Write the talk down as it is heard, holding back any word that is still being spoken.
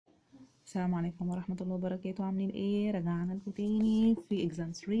السلام عليكم ورحمة الله وبركاته. عاملين ايه؟ رجعنا لكم تاني في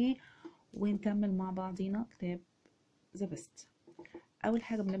exam 3 ونكمل مع بعضينا كتاب thebest. اول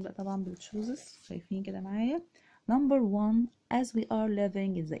حاجة بنبدأ طبعا بالتشوزز، شايفين كده معايا. number 1 as we are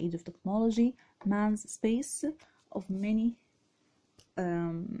living in the age of technology, man's space of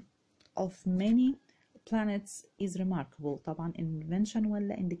many planets is remarkable. طبعا invention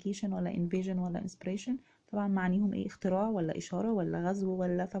ولا indication ولا invasion ولا inspiration، طبعا معنيهم ايه؟ اختراع ولا اشارة ولا غزو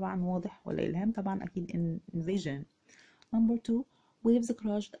ولا طبعا واضح ولا الهام؟ طبعا اكيد invasion. number 2 waves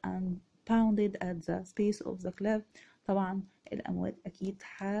crashed and pounded at the space of the cliff. طبعا الامواج اكيد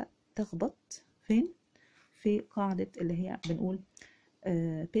هتخبط فين؟ في قاعدة اللي هي بنقول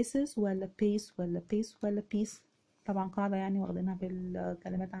pieces ولا pace ولا pace ولا piece. طبعا قاعدة يعني واخدينها في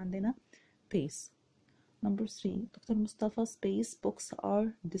الكلمات عندنا pace. number 3 دكتور مصطفى space books are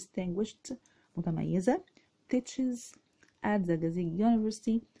distinguished متميزة teaches at the Gazette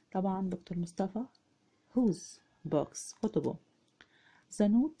University. طبعا دكتور مصطفى whose books كتبه. the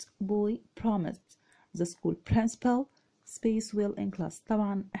note boy promised the school principal space will in class.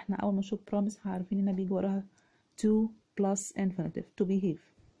 طبعا احنا اول ما نشوف promise عارفين ان بيجي وراها to plus infinitive to behave.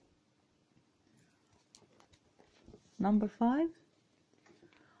 number 5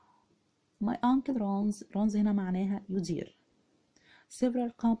 my uncle runs هنا معناها يدير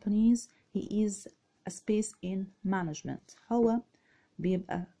several companies. he is a space in management. هو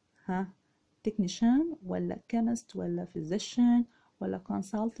بيبقى technician ولا chemist ولا physician ولا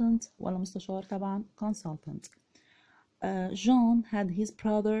consultant ولا مستشار؟ طبعا consultant. John had his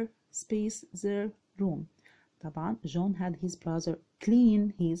brother space their room. طبعا John had his brother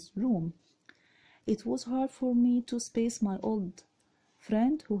clean his room. It was hard for me to space my old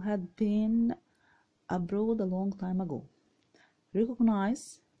friend who had been abroad a long time ago. recognize,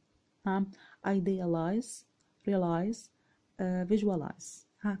 idealize, realize, visualize.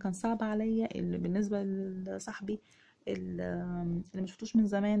 كان صعب عليا اللي بالنسبة لصاحبي اللي مشفتوش من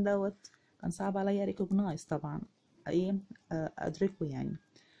زمان دوت، كان صعب عليا recognize طبعا ايه ادركه يعني.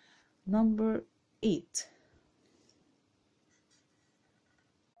 number 8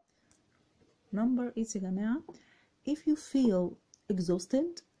 يا جماعة if you feel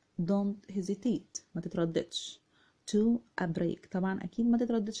exhausted don't hesitate، ما تترددش to a break. طبعا اكيد ما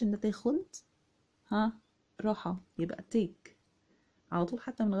تترددش ان تاخد راحة، يبقى take على طول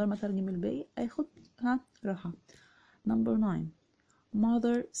حتى من غير ما ترجم الباقي، اخد راحة. number 9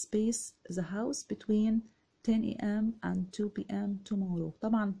 mother space the house between 10 a.m. and 2 p.m. tomorrow.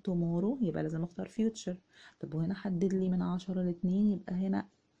 طبعا tomorrow يبقى لازم اختار future. طب وهنا حدد لي من 10 ل2، يبقى هنا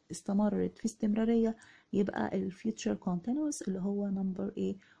استمرت في استمرارية، يبقى ال future continuous اللي هو number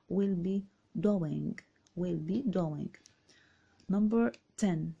A will be doing. number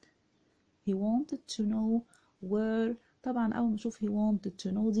 10 he wanted to know where. طبعا اول ما اشوف he wanted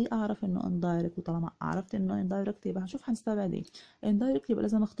to know دي اعرف انه indirect، وطالما عرفت انه indirect يبقى هنشوف هنستبعد ايه. indirect يبقى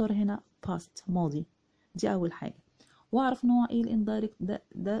لازم اختار هنا past ماضي، دي اول حاجة. واعرف نوع ايه الاندايركت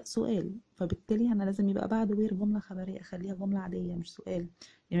ده سؤال، فبالتالي انا لازم يبقى بعد وير جملة خبرية، اخليها جملة عادية مش سؤال، يعني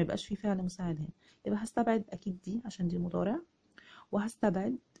ما يبقاش فيه فعل مساعد هنا. يبقى هستبعد اكيد دي عشان دي مضارع،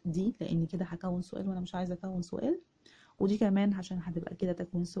 وهستبعد دي لان كده هكون سؤال وانا مش عايزة اكون سؤال، ودي كمان عشان هتبقى كده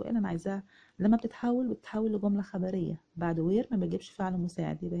تكوين سؤال انا عايزاها لما بتتحول لجمله خبريه بعد وير ما بجيبش فعل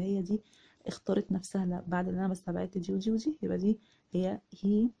مساعد، يبقى هي دي اختارت نفسها بعد اللي انا استبعدت دي ودي، يبقى دي هي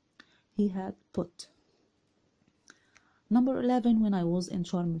he had put. number 11 when I was in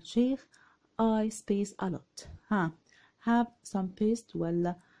Sharm el-Sheikh I space a lot. have some paced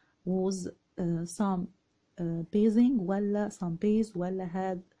ولا was some pacing ولا some pace ولا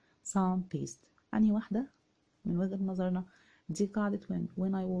had some paced؟ أنهي واحدة من وجهة نظرنا؟ دي قاعدة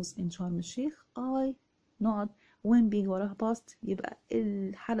when I was in شرم الشيخ I not when بيجي وراها past يبقى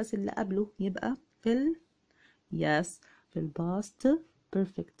الحدث اللي قبله يبقى في في past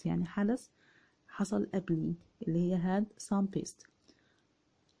perfect، يعني حدث حصل قبلي اللي هي had some past.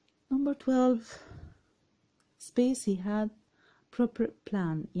 number 12 space he had proper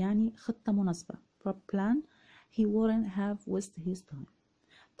plan، يعني خطة مناسبة. proper plan he wouldn't have wasted his time.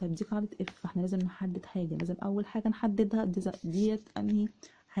 طيب دي قاعدة اف، فاحنا لازم نحدد حاجة، لازم اول حاجة نحددها ديت انهي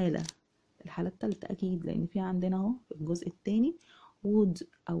حالة، الحالة التالتة اكيد، لان في عندنا اهو في الجزء التاني would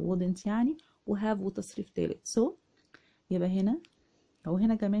او wouldn't يعني، وهاف وتصريف تالت. يبقى هنا او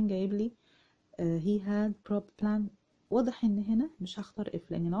هنا كمان جايب لي he had proper plan. واضح ان هنا مش هختار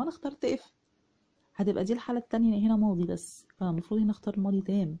اف، لان لو انا اخترت اف هتبقى دي الحالة التانية هنا ماضي بس، فالمفروض هنا اختار ماضي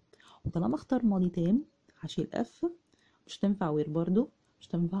تام، وطالما اختار ماضي تام هشيل اف، مش تنفع وير برضو، مش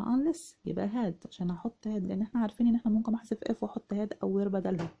تنفع unless، يبقى هاد عشان احط هاد، لان احنا عارفين ان احنا ممكن احذف اف واحط هاد او وير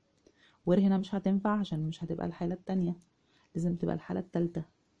بدلها. وير هنا مش هتنفع عشان مش هتبقى الحالة التانية، لازم تبقى الحالة التالتة.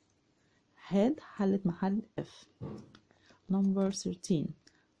 had حلت محل F. Number 13.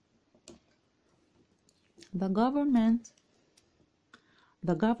 The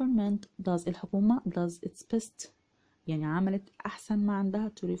government does الحكومة does its best يعني عملت أحسن ما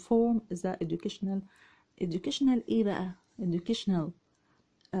عندها to reform the educational إيه بقى؟ educational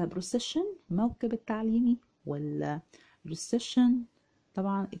procession موكب التعليمي ولا recession.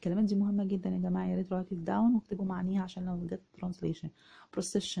 طبعا الكلمات دي مهمة جدا يا جماعة، يا ريت write it down واكتبوا معانيها عشان لو جت translation.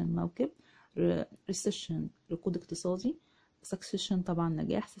 procession موكب، recession ركود اقتصادي، succession طبعا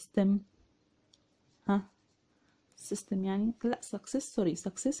نجاح، system system يعني لا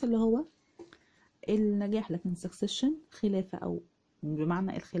success اللي هو النجاح، لكن succession خلافة أو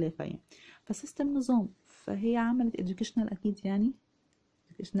بمعنى الخلافة يعني. فسيستم نظام، فهي عملت educational أكيد يعني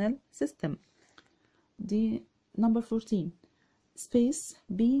educational system. دي number 14. space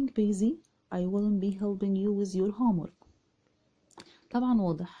being busy I wouldn't be helping you with your homework. طبعا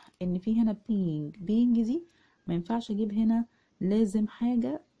واضح ان في هنا being دي ما ينفعش اجيب هنا، لازم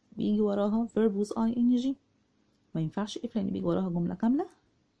حاجة بيجي وراها verb with ing، ما ينفعش if لان بيجي وراها جملة كاملة،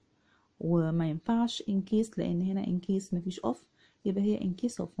 وما ينفعش in case لان هنا in case مفيش off، يبقى هي in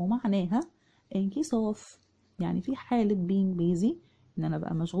case of ومعناها in case of يعني في حالة being busy ان انا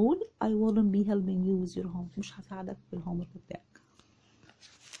بقى مشغول I wouldn't be helping you with your homework، مش هساعدك في الهومورك بتاعك.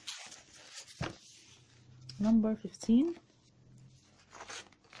 number 15.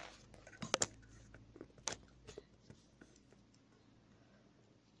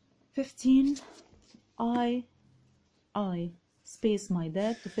 I space my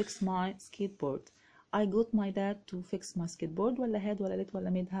dad to fix my skateboard. I got my dad to fix my skateboard ولا had ولا let ولا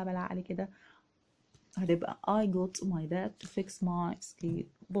made؟ هبل عقلي كده، هتبقى I got my dad to fix my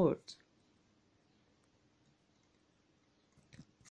skateboard.